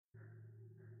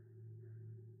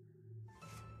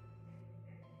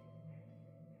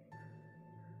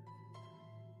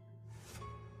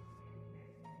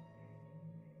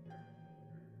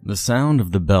The sound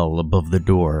of the bell above the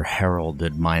door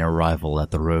heralded my arrival at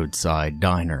the roadside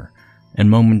diner and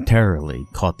momentarily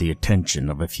caught the attention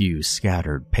of a few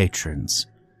scattered patrons.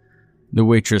 The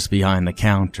waitress behind the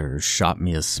counter shot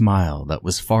me a smile that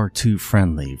was far too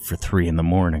friendly for 3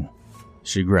 a.m.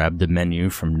 She grabbed a menu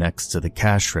from next to the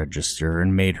cash register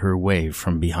and made her way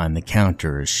from behind the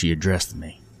counter as she addressed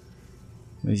me.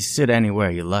 "You sit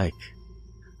anywhere you like."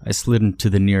 I slid into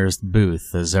the nearest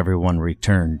booth as everyone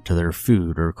returned to their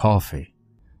food or coffee.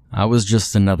 I was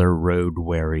just another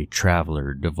road-weary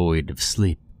traveler devoid of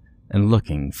sleep and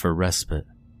looking for respite.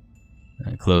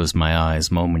 I closed my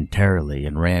eyes momentarily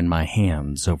and ran my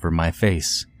hands over my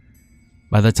face.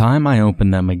 By the time I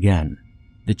opened them again,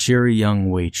 the cheery young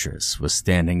waitress was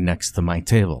standing next to my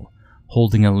table,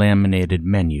 holding a laminated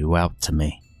menu out to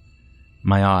me.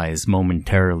 My eyes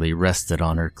momentarily rested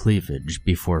on her cleavage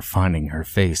before finding her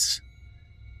face.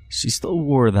 She still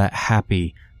wore that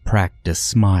happy, practiced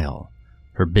smile,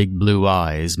 her big blue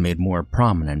eyes made more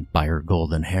prominent by her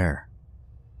golden hair.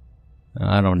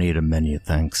 "I don't need a menu,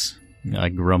 thanks," I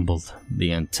grumbled,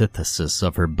 the antithesis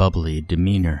of her bubbly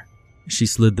demeanor. She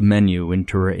slid the menu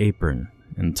into her apron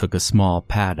and took a small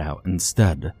pad out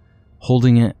instead,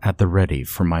 holding it at the ready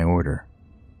for my order.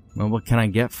 "Well, what can I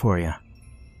get for you?"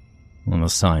 Well, the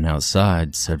sign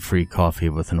outside said free coffee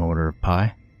with an order of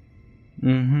pie.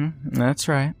 That's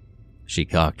right." She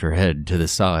cocked her head to the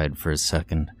side for a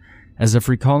second, as if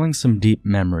recalling some deep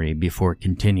memory before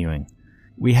continuing.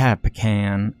 "We had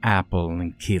pecan, apple,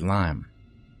 and key lime."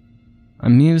 I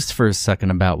mused for a second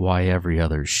about why every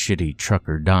other shitty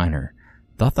trucker diner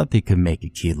thought that they could make a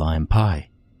key lime pie.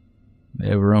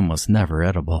 They were almost never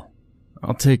edible.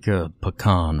 "I'll take a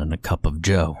pecan and a cup of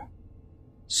joe."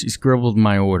 She scribbled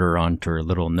my order onto her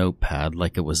little notepad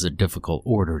like it was a difficult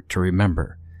order to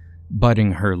remember,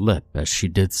 biting her lip as she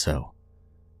did so.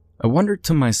 I wondered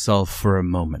to myself for a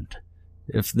moment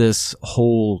if this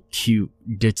whole cute,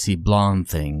 ditzy blonde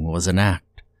thing was an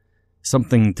act,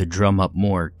 something to drum up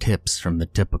more tips from the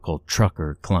typical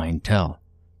trucker clientele.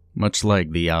 Much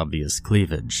like the obvious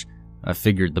cleavage, I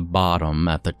figured the bottom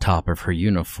at the top of her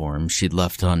uniform she'd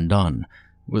left undone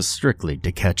was strictly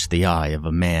to catch the eye of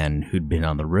a man who'd been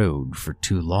on the road for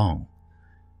too long.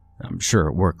 I'm sure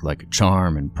it worked like a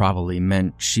charm and probably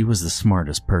meant she was the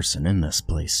smartest person in this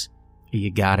place.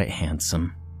 "You got it,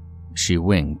 handsome." She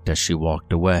winked as she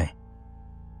walked away.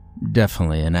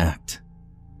 Definitely an act.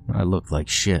 I looked like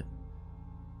shit.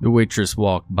 The waitress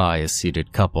walked by a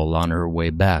seated couple on her way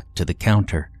back to the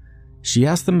counter. She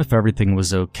asked them if everything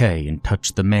was okay and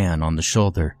touched the man on the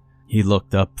shoulder. He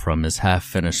looked up from his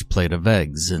half-finished plate of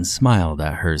eggs and smiled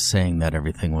at her, saying that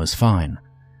everything was fine.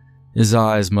 His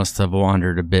eyes must have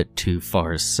wandered a bit too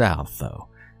far south, though,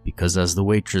 because as the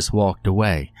waitress walked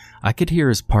away, I could hear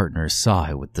his partner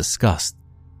sigh with disgust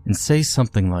and say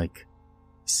something like,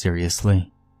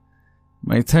 "Seriously?"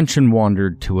 My attention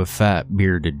wandered to a fat,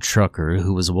 bearded trucker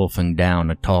who was wolfing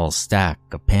down a tall stack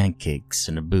of pancakes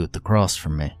in a booth across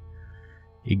from me.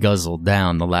 He guzzled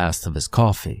down the last of his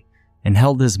coffee and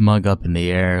held his mug up in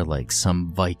the air like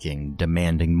some Viking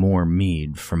demanding more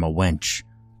mead from a wench.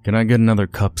 "Can I get another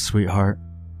cup, sweetheart?"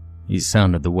 He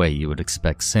sounded the way you would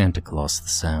expect Santa Claus to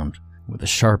sound, with a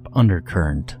sharp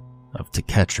undercurrent of to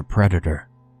catch a predator.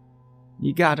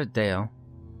 "You got it, Dale."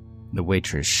 The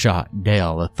waitress shot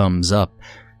Dale a thumbs up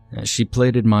as she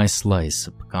plated my slice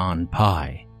of pecan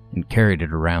pie and carried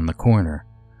it around the corner,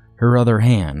 her other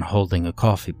hand holding a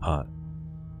coffee pot.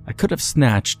 I could have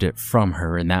snatched it from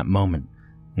her in that moment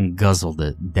and guzzled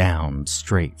it down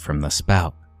straight from the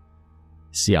spout.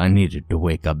 See, I needed to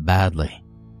wake up badly.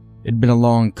 It'd been a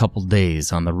long couple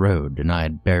days on the road and I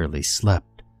had barely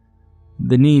slept.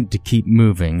 The need to keep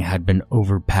moving had been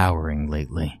overpowering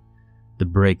lately. The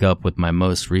breakup with my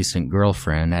most recent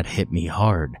girlfriend had hit me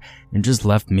hard and just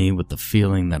left me with the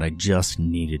feeling that I just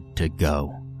needed to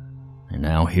go. And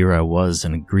now here I was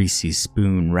in a greasy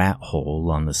spoon rat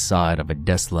hole on the side of a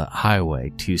desolate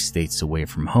highway 2 states away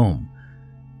from home,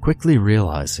 quickly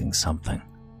realizing something.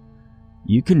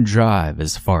 You can drive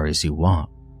as far as you want,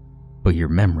 but your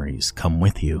memories come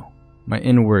with you. My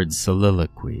inward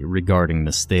soliloquy regarding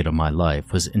the state of my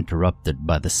life was interrupted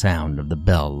by the sound of the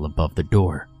bell above the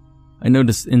door. I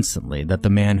noticed instantly that the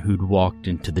man who'd walked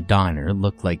into the diner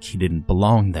looked like he didn't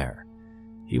belong there.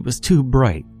 He was too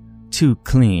bright, too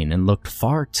clean, and looked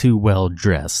far too well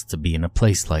dressed to be in a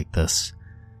place like this.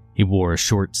 He wore a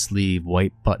short-sleeved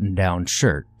white button-down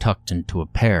shirt tucked into a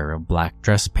pair of black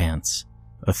dress pants.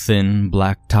 A thin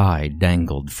black tie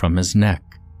dangled from his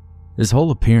neck. His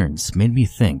whole appearance made me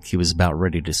think he was about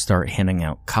ready to start handing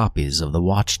out copies of The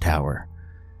Watchtower.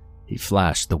 He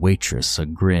flashed the waitress a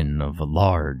grin of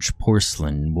large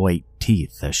porcelain white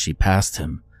teeth as she passed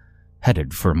him,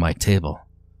 headed for my table.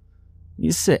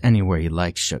 "You sit anywhere you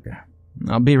like, sugar.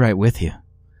 I'll be right with you."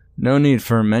 "No need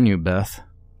for a menu, Beth,"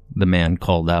 the man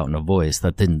called out in a voice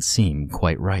that didn't seem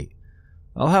quite right.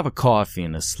 "I'll have a coffee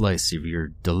and a slice of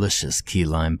your delicious key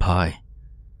lime pie."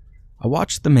 I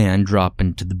watched the man drop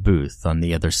into the booth on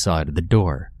the other side of the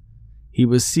door. He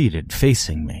was seated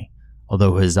facing me,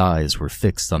 although his eyes were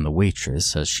fixed on the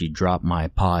waitress as she dropped my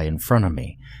pie in front of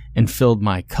me and filled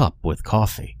my cup with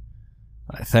coffee.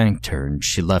 I thanked her and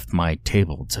she left my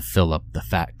table to fill up the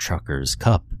fat trucker's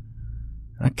cup.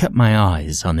 I kept my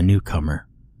eyes on the newcomer.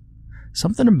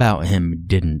 Something about him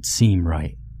didn't seem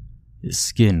right. His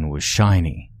skin was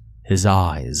shiny, his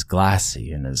eyes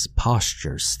glassy, and his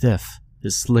posture stiff.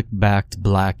 His slick-backed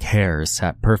black hair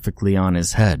sat perfectly on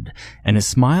his head, and his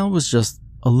smile was just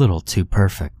a little too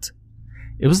perfect.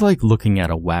 It was like looking at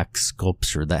a wax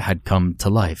sculpture that had come to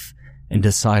life and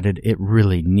decided it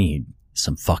really needed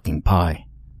some fucking pie.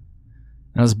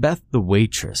 As Beth the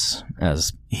waitress,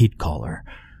 as he'd call her,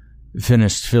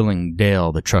 finished filling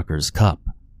Dale the trucker's cup,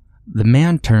 the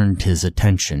man turned his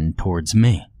attention towards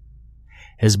me.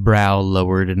 His brow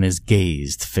lowered and his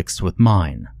gaze fixed with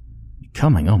mine,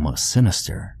 becoming almost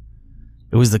sinister.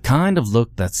 It was the kind of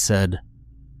look that said,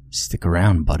 "Stick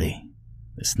around, buddy.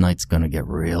 This night's gonna get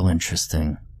real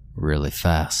interesting, really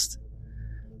fast."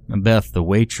 Beth, the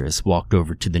waitress, walked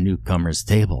over to the newcomer's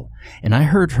table, and I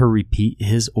heard her repeat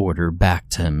his order back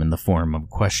to him in the form of a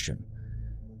question.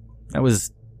 "That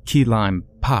was key lime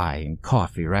pie and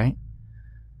coffee, right?"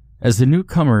 As the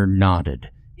newcomer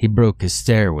nodded, he broke his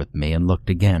stare with me and looked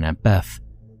again at Beth.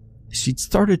 She'd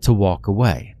started to walk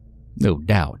away, no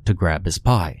doubt to grab his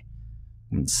pie,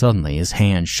 when suddenly his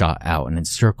hand shot out and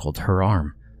encircled her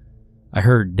arm. I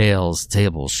heard Dale's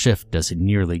table shift as he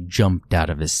nearly jumped out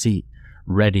of his seat,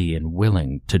 ready and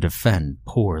willing to defend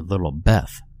poor little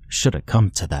Beth, should it come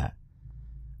to that.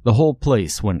 The whole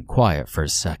place went quiet for a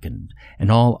second, and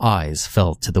all eyes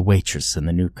fell to the waitress and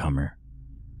the newcomer.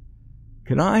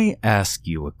 "Can I ask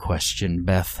you a question,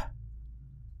 Beth?"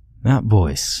 That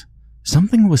voice,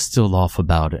 something was still off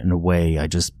about it in a way I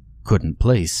just couldn't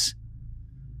place.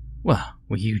 Well,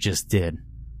 you just did.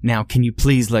 Now can you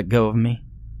please let go of me?"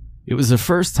 It was the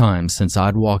first time since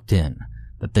I'd walked in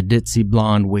that the ditzy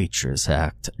blonde waitress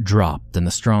act dropped and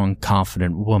the strong,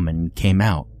 confident woman came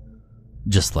out.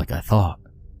 Just like I thought.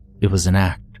 It was an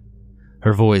act.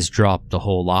 Her voice dropped a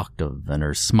whole octave and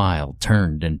her smile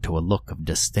turned into a look of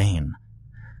disdain.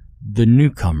 The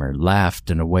newcomer laughed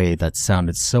in a way that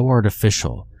sounded so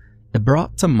artificial, it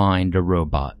brought to mind a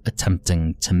robot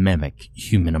attempting to mimic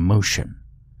human emotion.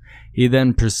 He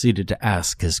then proceeded to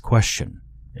ask his question,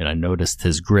 and I noticed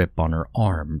his grip on her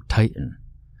arm tighten.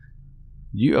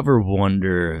 "Do you ever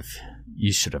wonder if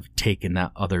you should have taken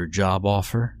that other job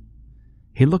offer?"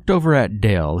 He looked over at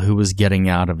Dale, who was getting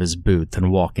out of his booth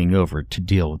and walking over to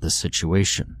deal with the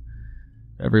situation.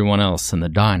 Everyone else in the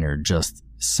diner just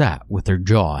sat with their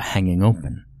jaw hanging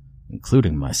open,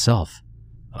 including myself.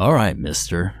 "All right,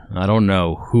 mister, I don't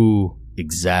know who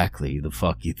exactly the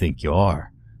fuck you think you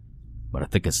are, but I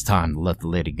think it's time to let the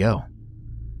lady go."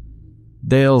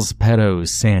 Dale's pedo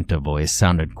Santa voice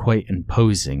sounded quite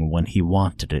imposing when he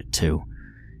wanted it to.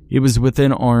 He was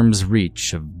within arm's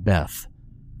reach of Beth,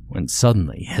 when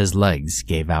suddenly his legs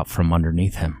gave out from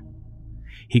underneath him.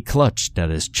 He clutched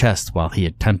at his chest while he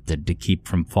attempted to keep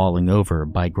from falling over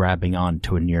by grabbing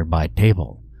onto a nearby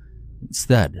table.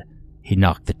 Instead, he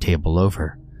knocked the table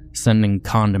over, sending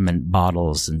condiment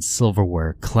bottles and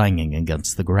silverware clanging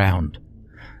against the ground.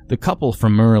 The couple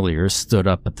from earlier stood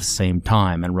up at the same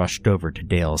time and rushed over to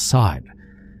Dale's side.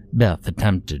 Beth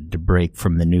attempted to break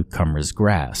from the newcomer's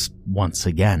grasp once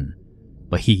again,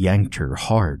 but he yanked her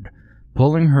hard,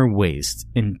 pulling her waist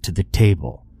into the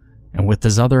table, and with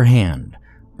his other hand,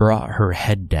 brought her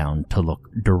head down to look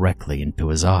directly into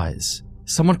his eyes.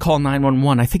 "Someone call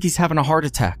 911, I think he's having a heart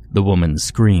attack," the woman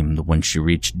screamed when she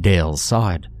reached Dale's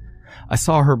side. I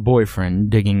saw her boyfriend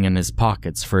digging in his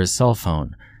pockets for his cell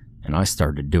phone, and I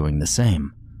started doing the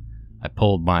same. I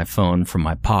pulled my phone from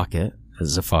my pocket,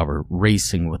 as if I were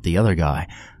racing with the other guy,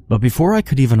 but before I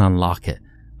could even unlock it,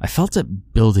 I felt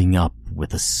it building up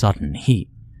with a sudden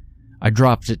heat. I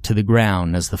dropped it to the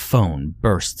ground as the phone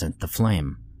burst into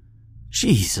flame.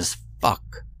 Jesus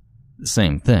fuck. The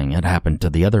same thing had happened to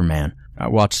the other man. I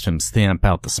watched him stamp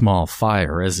out the small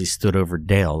fire as he stood over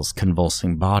Dale's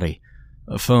convulsing body.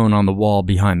 A phone on the wall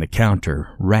behind the counter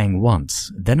rang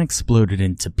once, then exploded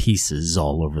into pieces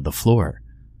all over the floor.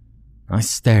 I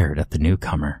stared at the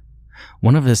newcomer.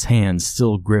 One of his hands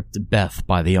still gripped Beth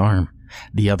by the arm.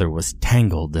 The other was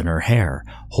tangled in her hair,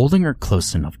 holding her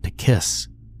close enough to kiss.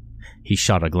 He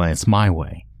shot a glance my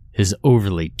way, his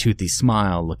overly toothy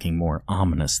smile looking more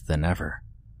ominous than ever.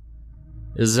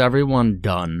 "Is everyone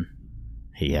done?"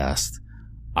 he asked.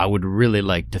 "I would really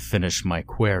like to finish my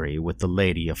query with the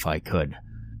lady if I could.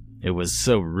 It was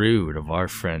so rude of our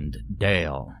friend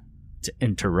Dale to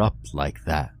interrupt like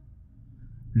that."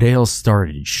 Dale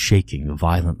started shaking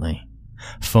violently.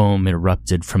 Foam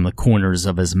erupted from the corners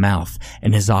of his mouth,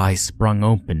 and his eyes sprung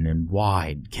open in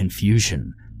wide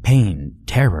confusion, pain,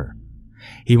 terror.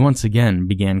 He once again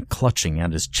began clutching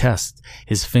at his chest,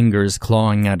 his fingers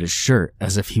clawing at his shirt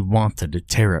as if he wanted to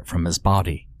tear it from his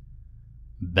body.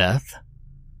 "Beth,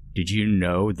 did you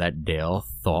know that Dale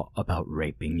thought about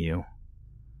raping you?"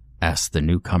 asked the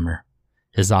newcomer.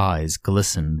 His eyes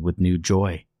glistened with new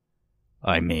joy.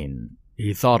 "I mean,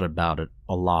 he thought about it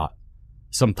a lot.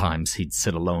 Sometimes he'd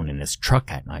sit alone in his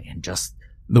truck at night and just..."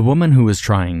 The woman who was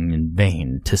trying in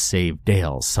vain to save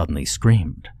Dale suddenly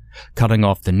screamed, cutting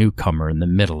off the newcomer in the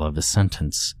middle of his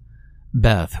sentence.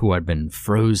 Beth, who had been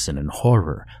frozen in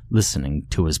horror listening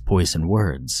to his poisoned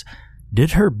words,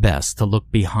 did her best to look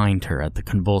behind her at the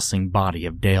convulsing body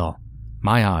of Dale.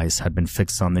 My eyes had been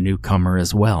fixed on the newcomer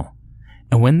as well,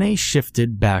 and when they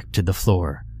shifted back to the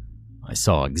floor, I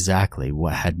saw exactly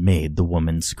what had made the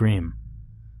woman scream.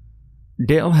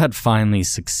 Dale had finally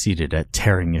succeeded at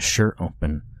tearing his shirt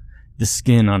open. The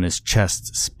skin on his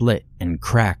chest split and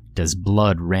cracked as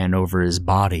blood ran over his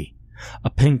body.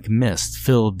 A pink mist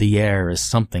filled the air as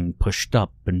something pushed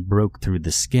up and broke through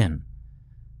the skin.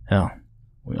 Hell,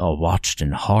 we all watched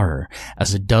in horror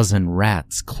as a dozen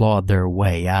rats clawed their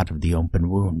way out of the open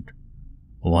wound.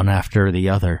 One after the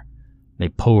other, they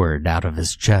poured out of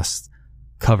his chest,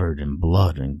 covered in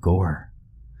blood and gore.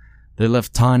 They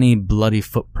left tiny, bloody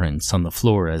footprints on the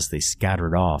floor as they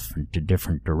scattered off into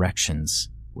different directions.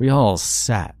 We all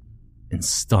sat in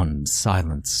stunned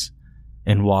silence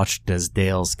and watched as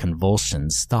Dale's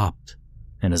convulsions stopped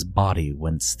and his body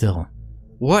went still.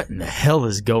 "What in the hell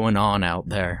is going on out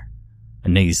there?" a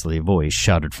nasally voice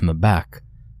shouted from the back,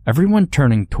 everyone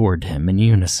turning toward him in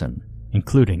unison,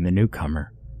 including the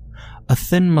newcomer. A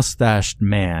thin-mustached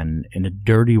man in a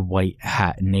dirty white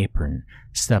hat and apron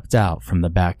stepped out from the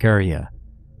back area.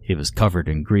 He was covered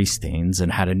in grease stains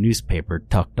and had a newspaper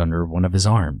tucked under one of his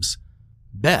arms.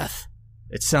 "Beth,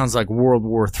 it sounds like World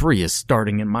War III is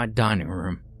starting in my dining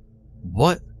room."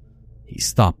 "What?" He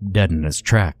stopped dead in his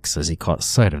tracks as he caught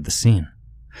sight of the scene.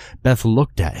 Beth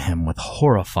looked at him with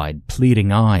horrified,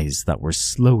 pleading eyes that were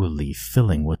slowly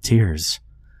filling with tears.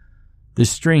 The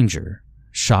stranger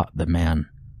shot the man,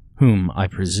 whom I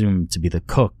presumed to be the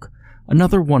cook,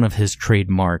 another one of his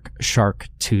trademark shark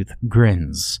tooth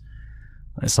grins.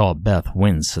 I saw Beth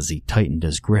wince as he tightened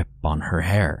his grip on her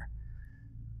hair.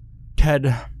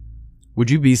 "Ted, would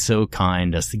you be so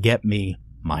kind as to get me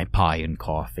my pie and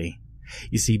coffee?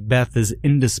 You see, Beth is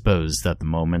indisposed at the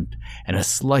moment, and a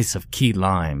slice of key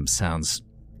lime sounds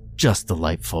just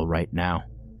delightful right now."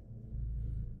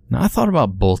 Now, I thought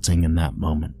about bolting in that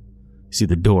moment. You see,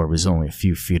 the door was only a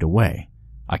few feet away.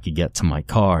 I could get to my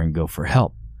car and go for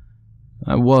help.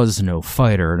 I was no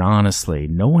fighter, and honestly,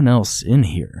 no one else in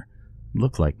here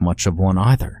looked like much of one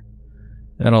either.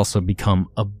 It had also become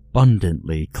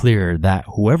abundantly clear that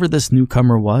whoever this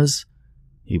newcomer was,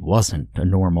 he wasn't a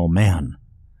normal man.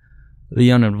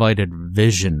 The uninvited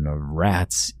vision of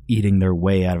rats eating their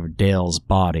way out of Dale's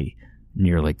body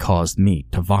nearly caused me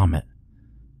to vomit.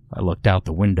 I looked out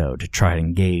the window to try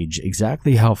to gauge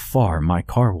exactly how far my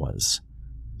car was.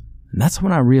 And that's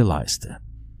when I realized it.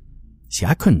 See,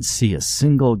 I couldn't see a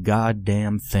single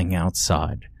goddamn thing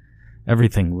outside.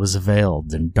 Everything was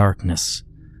veiled in darkness.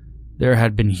 There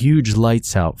had been huge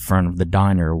lights out front of the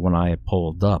diner when I had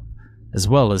pulled up, as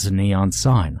well as a neon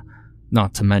sign,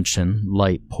 not to mention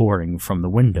light pouring from the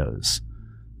windows.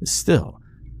 Still,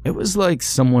 it was like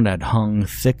someone had hung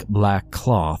thick black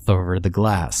cloth over the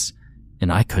glass,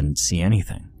 and I couldn't see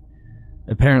anything.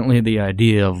 Apparently, the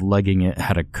idea of legging it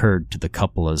had occurred to the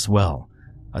couple as well.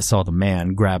 I saw the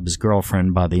man grab his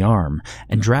girlfriend by the arm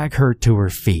and drag her to her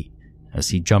feet as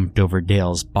he jumped over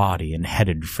Dale's body and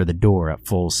headed for the door at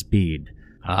full speed.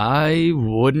 "I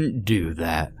wouldn't do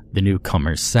that," the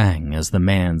newcomer sang as the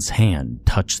man's hand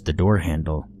touched the door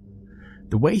handle.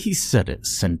 The way he said it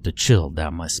sent a chill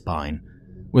down my spine.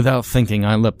 Without thinking,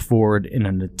 I leapt forward in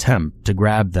an attempt to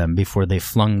grab them before they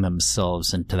flung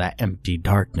themselves into that empty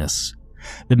darkness.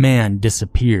 The man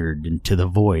disappeared into the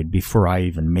void before I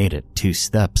even made it 2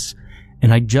 steps,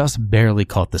 and I just barely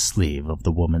caught the sleeve of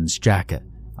the woman's jacket.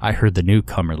 I heard the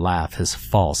newcomer laugh his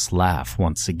false laugh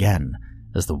once again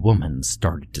as the woman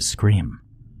started to scream.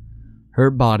 Her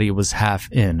body was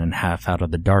half in and half out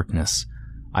of the darkness.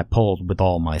 I pulled with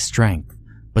all my strength,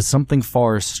 but something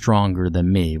far stronger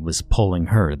than me was pulling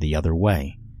her the other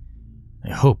way.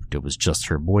 I hoped it was just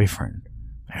her boyfriend.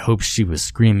 I hoped she was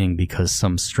screaming because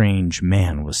some strange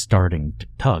man was starting to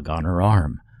tug on her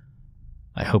arm.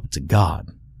 I hoped to God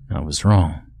I was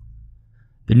wrong.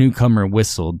 The newcomer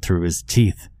whistled through his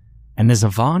teeth, and as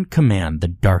Yvonne command, the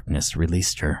darkness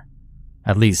released her.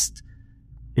 At least,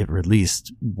 it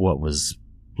released what was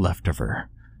left of her.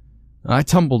 I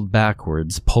tumbled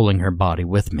backwards, pulling her body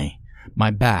with me.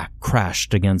 My back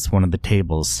crashed against one of the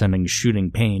tables, sending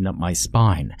shooting pain up my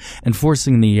spine and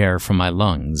forcing the air from my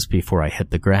lungs before I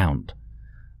hit the ground.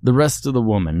 The rest of the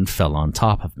woman fell on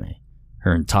top of me,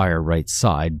 her entire right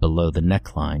side below the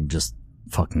neckline just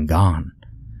fucking gone.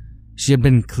 She had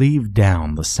been cleaved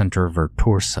down the center of her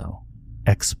torso,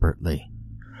 expertly.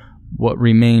 What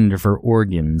remained of her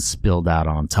organs spilled out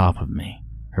on top of me,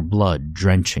 her blood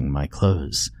drenching my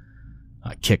clothes.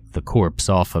 I kicked the corpse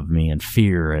off of me in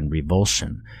fear and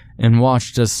revulsion, and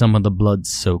watched as some of the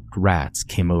blood-soaked rats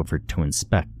came over to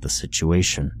inspect the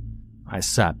situation. I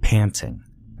sat panting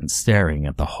and staring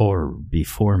at the horror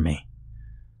before me.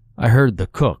 I heard the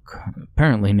cook,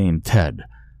 apparently named Ted,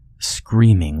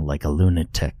 screaming like a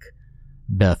lunatic.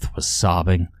 Beth was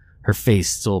sobbing, her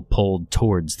face still pulled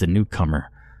towards the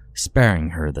newcomer,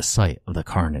 sparing her the sight of the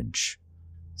carnage.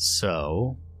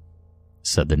 "So,"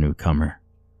 said the newcomer,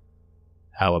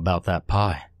 "how about that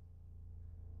pie?"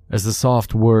 As the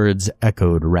soft words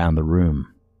echoed around the room,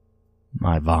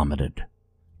 I vomited.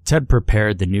 Ted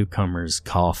prepared the newcomer's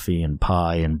coffee and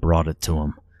pie and brought it to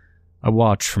him. I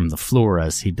watched from the floor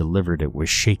as he delivered it with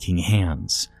shaking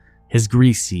hands, his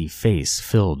greasy face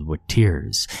filled with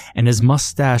tears, and his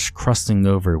mustache crusting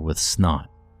over with snot.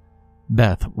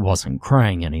 Beth wasn't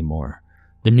crying anymore.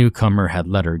 The newcomer had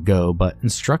let her go, but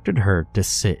instructed her to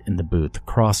sit in the booth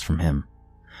across from him.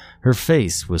 Her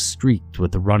face was streaked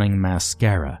with running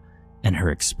mascara, and her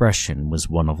expression was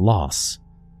one of loss.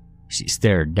 She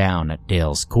stared down at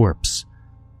Dale's corpse,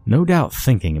 no doubt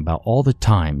thinking about all the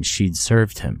time she'd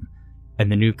served him,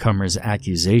 and the newcomer's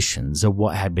accusations of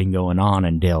what had been going on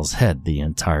in Dale's head the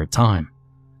entire time.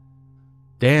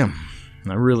 Damn,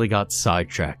 I really got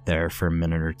sidetracked there for a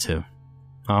minute or two.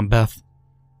 Beth?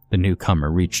 The newcomer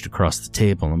reached across the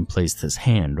table and placed his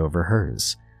hand over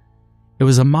hers. It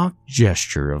was a mock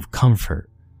gesture of comfort,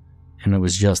 and it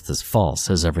was just as false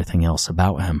as everything else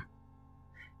about him.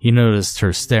 He noticed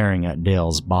her staring at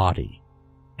Dale's body,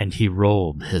 and he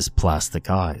rolled his plastic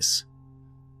eyes.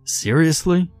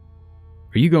 Seriously?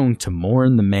 Are you going to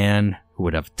mourn the man who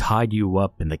would have tied you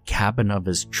up in the cabin of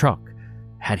his truck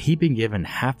had he been given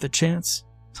half the chance?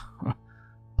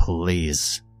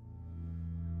 Please.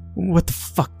 What the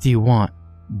fuck do you want?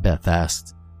 Beth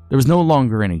asked. There was no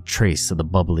longer any trace of the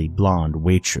bubbly blonde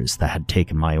waitress that had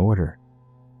taken my order.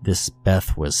 This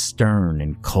Beth was stern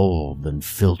and cold and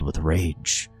filled with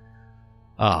rage.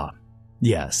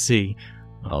 Yeah, see?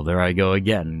 Well, there I go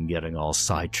again, getting all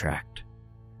sidetracked.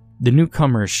 The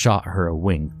newcomer shot her a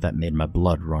wink that made my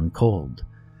blood run cold.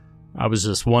 I was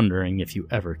just wondering if you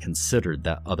ever considered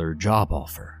that other job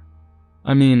offer.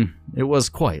 I mean, it was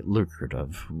quite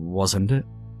lucrative, wasn't it?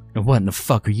 What in the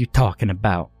fuck are you talking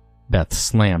about? Beth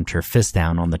slammed her fist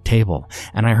down on the table,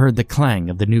 and I heard the clang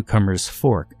of the newcomer's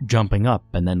fork jumping up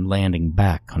and then landing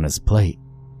back on his plate.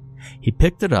 He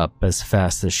picked it up as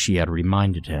fast as she had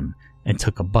reminded him and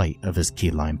took a bite of his key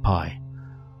lime pie.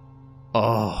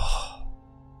 Oh,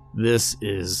 this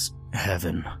is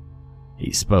heaven,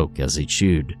 he spoke as he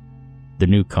chewed. The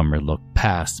newcomer looked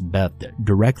past Beth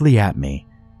directly at me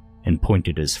and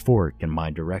pointed his fork in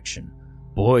my direction.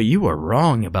 Boy, you were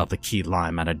wrong about the key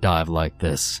lime at a dive like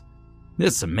this.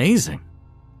 It's amazing.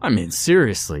 I mean,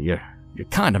 seriously, you're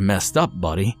kind of messed up,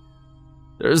 buddy.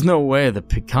 There's no way the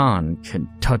pecan can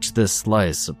touch this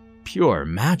slice of pure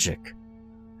magic.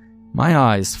 My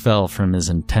eyes fell from his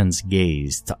intense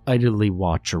gaze to idly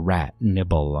watch a rat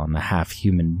nibble on the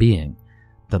half-human being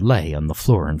that lay on the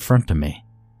floor in front of me.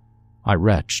 I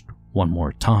retched one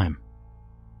more time.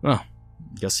 Well,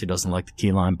 guess he doesn't like the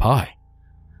key lime pie,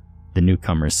 the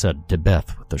newcomer said to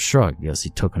Beth with a shrug as he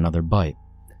took another bite.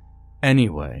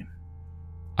 Anyway,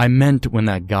 I meant when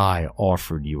that guy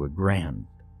offered you $1,000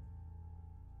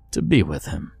 to be with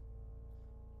him.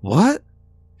 What?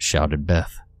 Shouted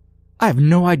Beth. I have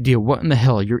no idea what in the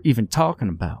hell you're even talking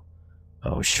about.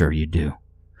 Oh, sure you do.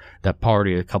 That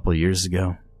party a couple of years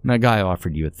ago, that guy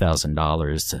offered you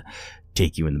 $1,000 to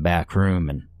take you in the back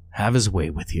room and have his way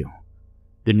with you.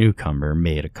 The newcomer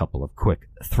made a couple of quick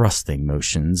thrusting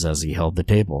motions as he held the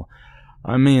table.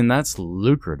 I mean, that's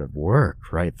lucrative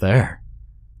work right there.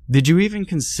 Did you even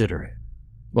consider it?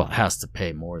 Well, it has to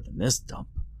pay more than this dump.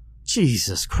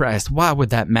 Jesus Christ, why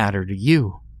would that matter to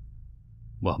you?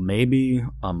 Well, maybe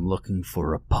I'm looking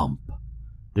for a pump.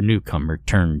 The newcomer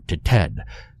turned to Ted,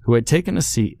 who had taken a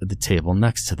seat at the table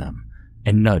next to them,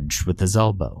 and nudged with his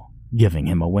elbow, giving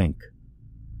him a wink.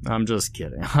 I'm just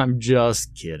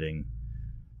kidding.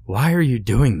 Why are you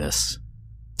doing this?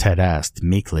 Ted asked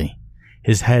meekly.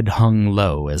 His head hung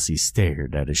low as he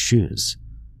stared at his shoes.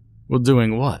 Well,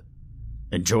 doing what?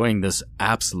 Enjoying this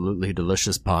absolutely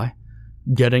delicious pie?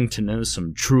 Getting to know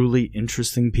some truly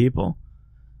interesting people?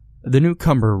 The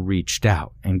newcomer reached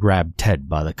out and grabbed Ted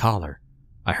by the collar.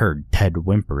 I heard Ted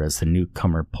whimper as the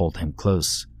newcomer pulled him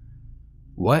close.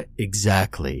 What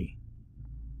exactly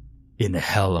in the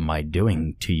hell am I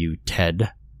doing to you,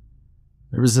 Ted?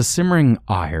 There was a simmering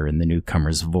ire in the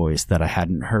newcomer's voice that I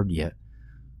hadn't heard yet.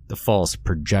 The false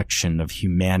projection of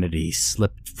humanity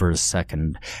slipped for a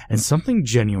second, and something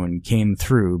genuine came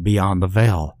through beyond the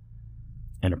veil.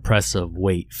 An oppressive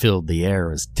weight filled the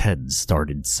air as Ted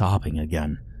started sobbing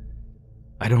again.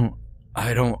 I don't,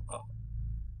 oh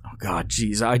God,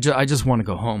 jeez, I just want to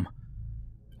go home.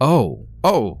 Oh,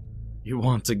 you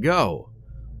want to go?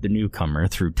 The newcomer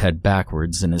threw Ted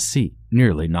backwards in his seat,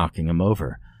 nearly knocking him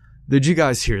over. Did you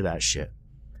guys hear that shit?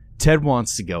 Ted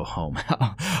wants to go home.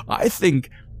 I think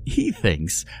he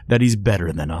thinks that he's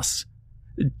better than us.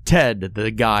 Ted,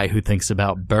 the guy who thinks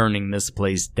about burning this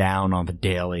place down on the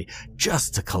daily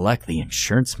just to collect the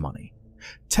insurance money.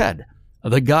 Ted,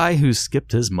 the guy who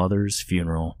skipped his mother's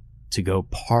funeral to go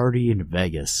party in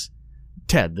Vegas.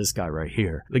 Ted, this guy right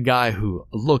here, the guy who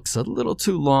looks a little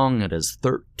too long at his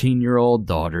 13-year-old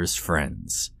daughter's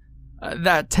friends.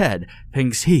 That Ted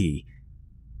thinks he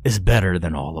is better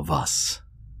than all of us.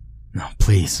 No,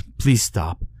 please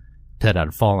stop. Ted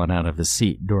had fallen out of his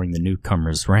seat during the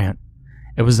newcomer's rant.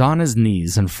 It was on his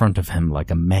knees in front of him like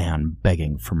a man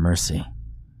begging for mercy.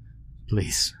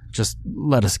 Please, just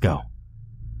let us go.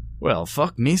 Well,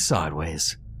 fuck me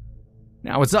sideways.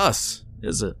 Now it's us,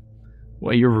 is it?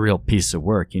 Well, you're a real piece of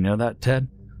work, you know that, Ted?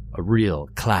 A real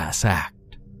class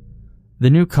act.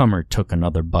 The newcomer took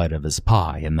another bite of his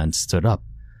pie and then stood up,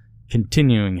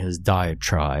 continuing his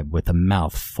diatribe with a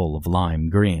mouth full of lime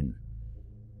green.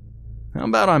 How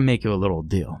about I make you a little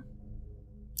deal?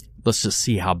 Let's just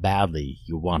see how badly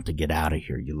you want to get out of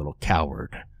here, you little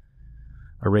coward.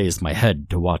 I raised my head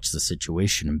to watch the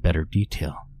situation in better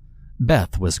detail.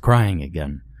 Beth was crying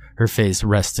again, her face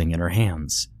resting in her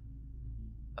hands.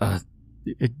 A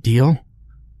deal?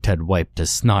 Ted wiped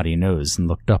his snotty nose and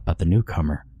looked up at the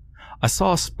newcomer. I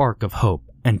saw a spark of hope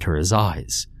enter his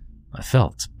eyes. I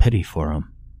felt pity for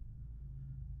him.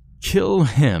 Kill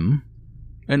him,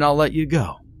 and I'll let you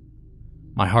go.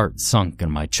 My heart sunk in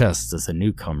my chest as the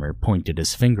newcomer pointed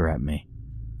his finger at me.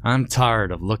 I'm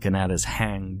tired of looking at his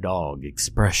hang-dog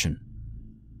expression.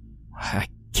 I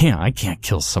can't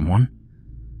kill someone.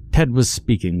 Ted was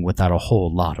speaking without a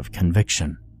whole lot of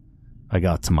conviction. I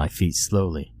got to my feet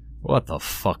slowly. What the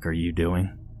fuck are you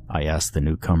doing? I asked the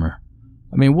newcomer.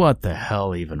 I mean, what the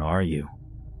hell even are you?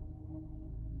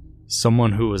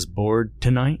 Someone who was bored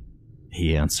tonight?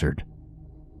 He answered.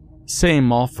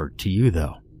 Same offer to you,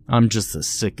 though. I'm just as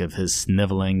sick of his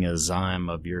sniveling as I'm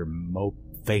of your mope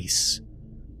face.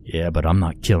 Yeah, but I'm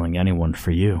not killing anyone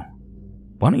for you.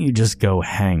 Why don't you just go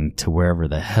hang to wherever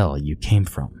the hell you came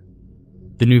from?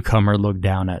 The newcomer looked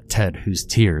down at Ted, whose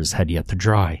tears had yet to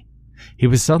dry. He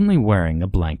was suddenly wearing a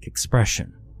blank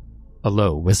expression. A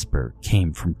low whisper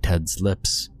came from Ted's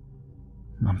lips.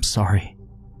 I'm sorry.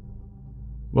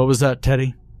 What was that,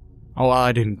 Teddy? Oh,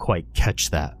 I didn't quite catch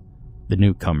that. The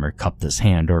newcomer cupped his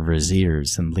hand over his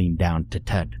ears and leaned down to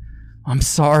Ted. I'm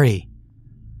sorry.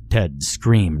 Ted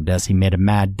screamed as he made a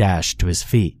mad dash to his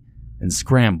feet and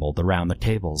scrambled around the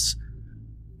tables.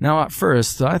 Now, at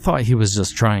first, I thought he was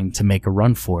just trying to make a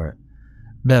run for it.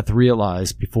 Beth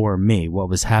realized before me what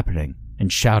was happening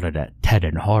and shouted at Ted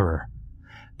in horror.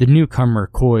 The newcomer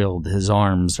coiled his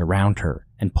arms around her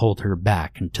and pulled her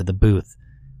back into the booth,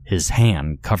 his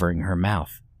hand covering her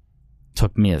mouth.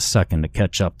 Took me a second to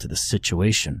catch up to the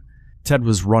situation. Ted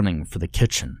was running for the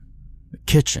kitchen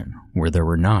where there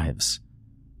were knives.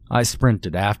 I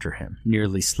sprinted after him,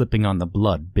 nearly slipping on the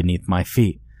blood beneath my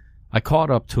feet. I caught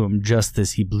up to him just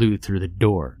as he blew through the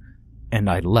door, and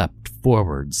I leapt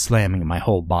forward, slamming my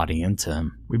whole body into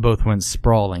him. We both went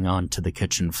sprawling onto the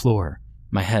kitchen floor,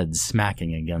 my head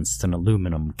smacking against an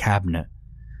aluminum cabinet.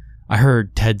 I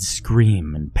heard Ted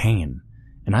scream in pain,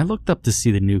 and I looked up to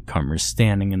see the newcomer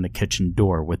standing in the kitchen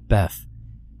door with Beth.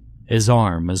 His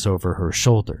arm was over her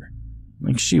shoulder,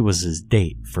 like she was his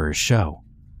date for a show.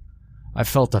 I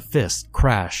felt a fist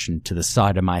crash into the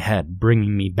side of my head,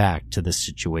 bringing me back to the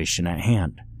situation at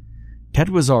hand. Ted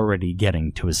was already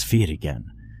getting to his feet again,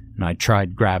 and I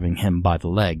tried grabbing him by the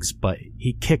legs, but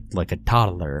he kicked like a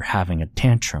toddler having a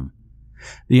tantrum.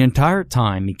 The entire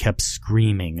time he kept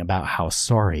screaming about how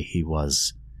sorry he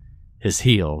was. His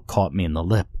heel caught me in the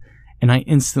lip, and I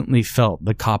instantly felt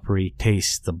the coppery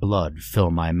taste of blood fill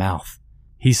my mouth.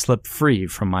 He slipped free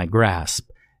from my grasp,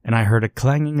 and I heard a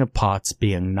clanging of pots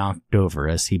being knocked over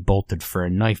as he bolted for a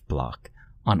knife block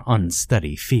on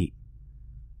unsteady feet.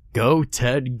 "Go,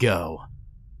 Ted, go."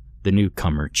 The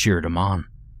newcomer cheered him on.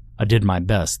 I did my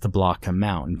best to block him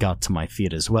out and got to my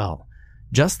feet as well,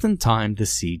 just in time to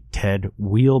see Ted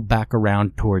wheel back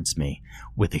around towards me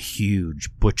with a huge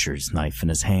butcher's knife in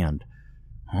his hand.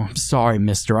 "Oh, I'm sorry,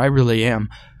 mister, I really am.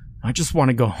 I just want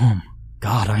to go home.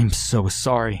 God, I'm so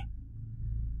sorry."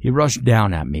 He rushed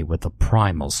down at me with a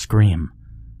primal scream.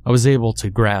 I was able to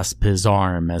grasp his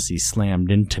arm as he slammed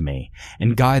into me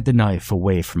and guide the knife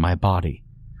away from my body.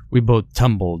 We both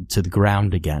tumbled to the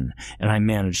ground again, and I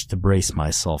managed to brace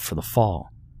myself for the fall,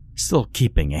 still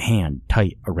keeping a hand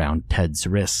tight around Ted's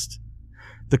wrist.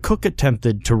 The cook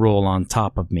attempted to roll on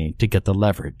top of me to get the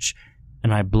leverage,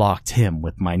 and I blocked him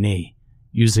with my knee,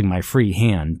 using my free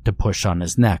hand to push on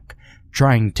his neck,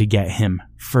 trying to get him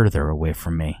further away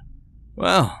from me.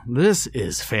 "Well, this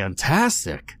is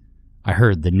fantastic," I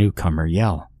heard the newcomer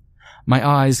yell. My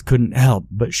eyes couldn't help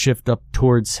but shift up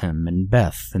towards him and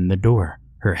Beth in the door.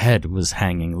 Her head was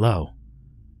hanging low.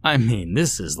 "I mean,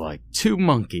 this is like two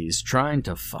monkeys trying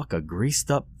to fuck a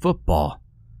greased-up football."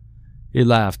 He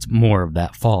laughed more of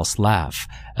that false laugh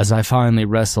as I finally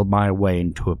wrestled my way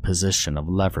into a position of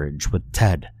leverage with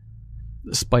Ted.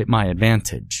 Despite my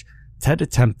advantage, Ted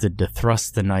attempted to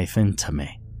thrust the knife into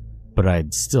me, but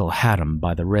I'd still had him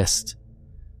by the wrist.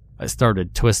 I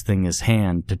started twisting his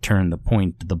hand to turn the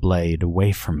point of the blade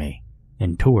away from me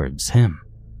and towards him.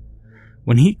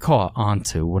 When he caught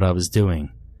onto what I was doing,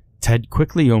 Ted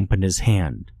quickly opened his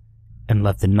hand and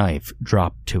let the knife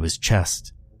drop to his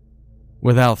chest.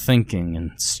 Without thinking,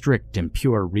 in strict and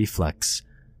pure reflex,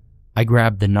 I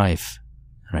grabbed the knife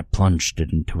and I plunged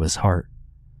it into his heart.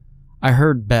 I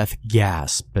heard Beth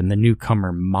gasp, and the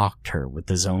newcomer mocked her with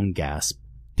his own gasp.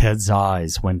 Ted's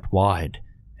eyes went wide,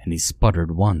 and he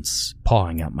sputtered once,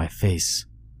 pawing at my face.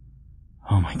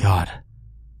 "Oh my God.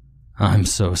 I'm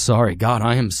so sorry. God,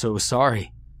 I am so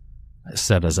sorry," I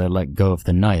said as I let go of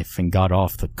the knife and got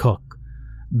off the cook,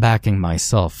 backing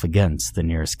myself against the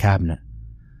nearest cabinet.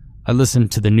 I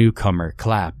listened to the newcomer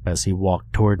clap as he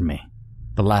walked toward me,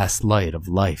 the last light of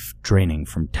life draining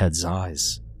from Ted's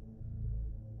eyes.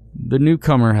 The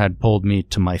newcomer had pulled me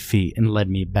to my feet and led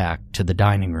me back to the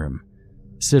dining room,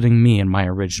 sitting me in my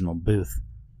original booth.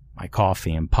 My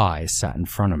coffee and pie sat in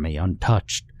front of me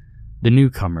untouched. The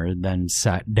newcomer then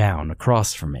sat down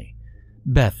across from me,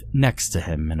 Beth next to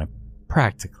him in a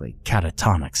practically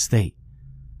catatonic state.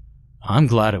 "I'm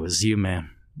glad it was you, man.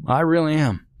 I really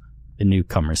am," the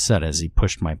newcomer said as he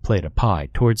pushed my plate of pie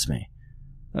towards me.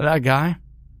 That guy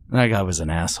was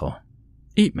an asshole.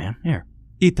 Eat, man. Here,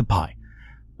 eat the pie.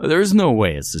 There's no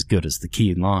way it's as good as the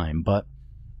key lime, but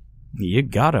you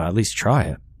gotta at least try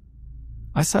it."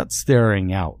 I sat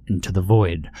staring out into the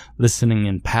void, listening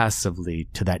impassively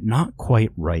to that not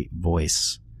quite right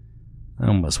voice. I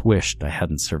almost wished I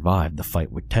hadn't survived the fight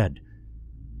with Ted.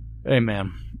 "Hey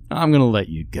man, I'm gonna let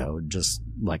you go, just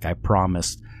like I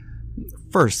promised.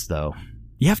 First though,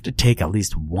 you have to take at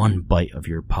least one bite of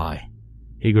your pie."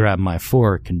 He grabbed my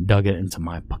fork and dug it into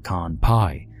my pecan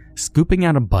pie, scooping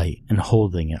out a bite and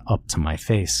holding it up to my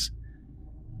face.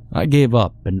 I gave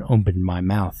up and opened my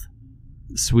mouth.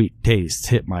 The sweet taste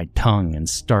hit my tongue in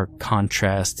stark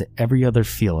contrast to every other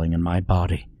feeling in my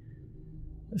body.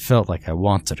 It felt like I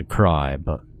wanted to cry,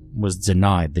 but was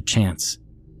denied the chance.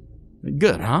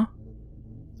 "Good, huh?"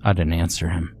 I didn't answer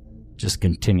him, just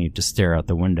continued to stare out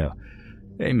the window.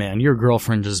 "Hey man, your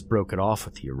girlfriend just broke it off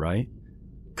with you, right?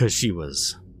 'Cause she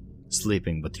was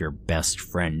sleeping with your best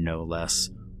friend, no less.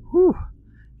 Whew,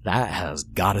 that has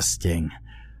gotta sting."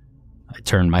 I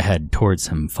turned my head towards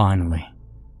him finally.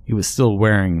 He was still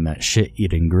wearing that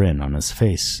shit-eating grin on his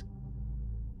face.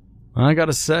 "I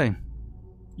gotta say,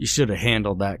 you should have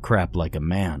handled that crap like a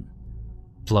man.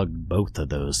 Plugged both of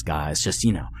those guys, just,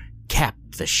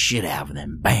 capped the shit out of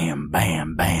them. Bam,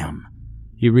 bam, bam."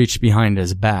 He reached behind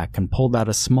his back and pulled out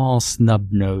a small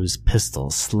snub-nosed pistol,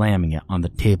 slamming it on the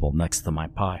table next to my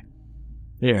pie.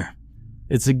 "Here,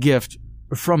 it's a gift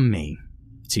from me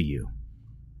to you.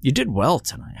 You did well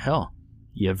tonight. Hell,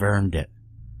 you've earned it."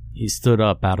 He stood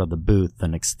up out of the booth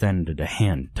and extended a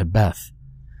hand to Beth.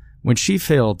 When she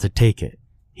failed to take it,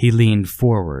 he leaned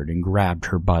forward and grabbed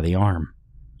her by the arm,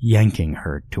 yanking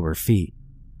her to her feet.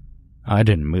 I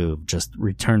didn't move, just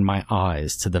returned my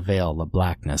eyes to the veil of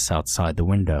blackness outside the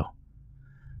window.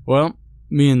 Well,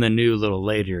 me and the new little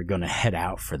lady are gonna head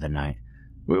out for the night.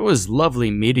 It was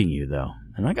lovely meeting you, though,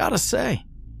 and I gotta say,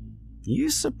 you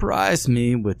surprised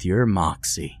me with your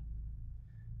moxie.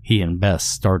 He and Bess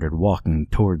started walking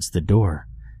towards the door,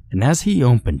 and as he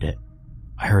opened it,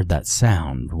 I heard that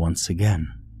sound once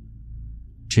again.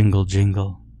 Jingle,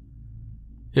 jingle.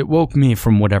 It woke me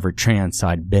from whatever trance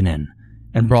I'd been in,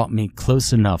 and brought me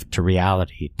close enough to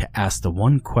reality to ask the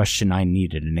one question I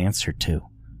needed an answer to.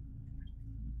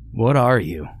 What are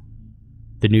you?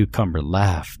 The newcomer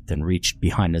laughed and reached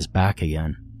behind his back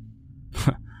again.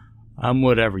 I'm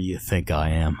whatever you think I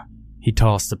am. He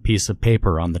tossed a piece of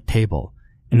paper on the table,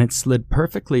 and it slid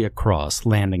perfectly across,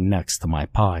 landing next to my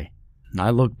pie.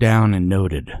 I looked down and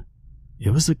noted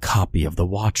it was a copy of the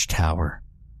Watchtower.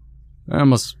 I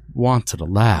almost wanted to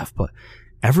laugh, but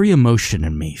every emotion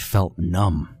in me felt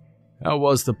numb. How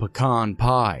was the pecan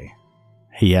pie?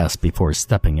 He asked before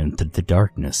stepping into the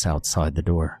darkness outside the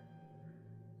door.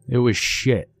 It was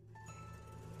shit.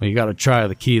 Well, you gotta try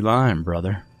the key lime,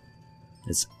 brother.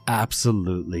 It's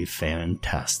absolutely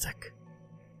fantastic.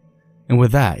 And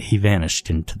with that, he vanished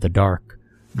into the dark,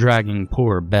 dragging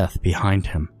poor Beth behind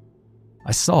him.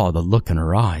 I saw the look in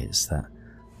her eyes, that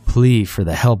plea for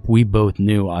the help we both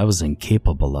knew I was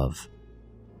incapable of.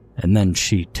 And then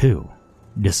she, too,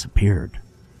 disappeared.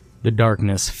 The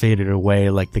darkness faded away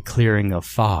like the clearing of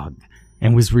fog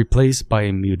and was replaced by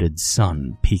a muted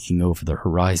sun peeking over the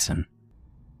horizon.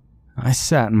 I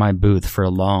sat in my booth for a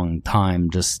long time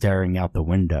just staring out the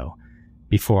window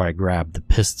before I grabbed the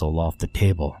pistol off the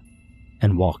table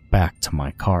and walked back to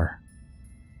my car.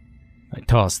 I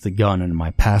tossed the gun in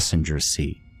my passenger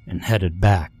seat and headed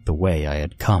back the way I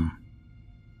had come,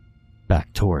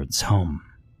 back towards home.